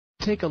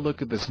Take a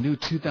look at this new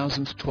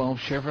 2012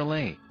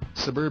 Chevrolet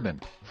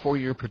Suburban. For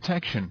your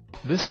protection,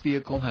 this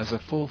vehicle has a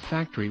full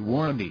factory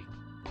warranty.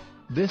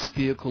 This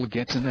vehicle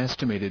gets an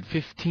estimated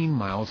 15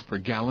 miles per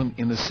gallon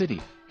in the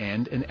city,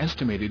 and an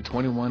estimated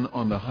 21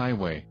 on the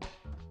highway.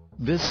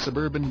 This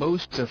Suburban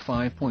boasts a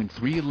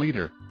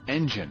 5.3-liter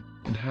engine,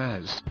 and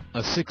has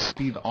a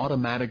 6-speed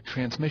automatic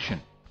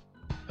transmission.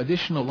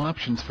 Additional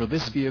options for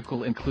this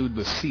vehicle include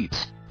the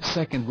seats,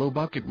 second-row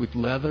bucket with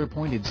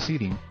leather-pointed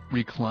seating,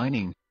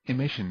 reclining,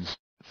 emissions,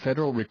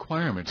 federal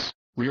requirements,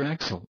 rear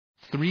axle,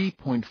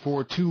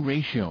 3.42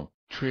 ratio,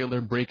 trailer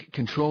brake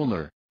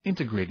controller,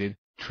 integrated,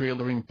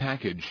 trailering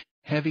package,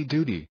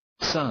 heavy-duty,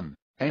 sun,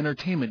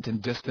 entertainment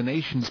and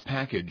destinations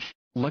package,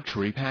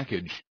 luxury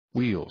package,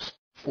 wheels,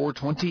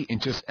 420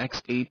 inches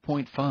x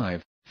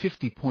 8.5,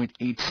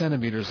 50.8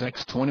 cm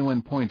x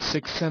 21.6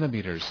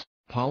 cm,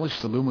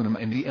 polished aluminum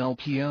and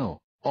ELPO,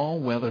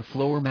 all-weather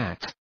floor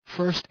mats,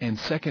 first and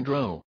second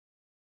row.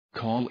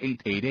 Call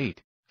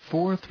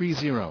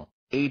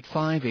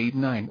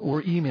 888-430-8589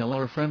 or email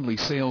our friendly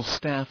sales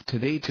staff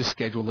today to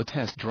schedule a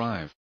test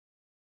drive.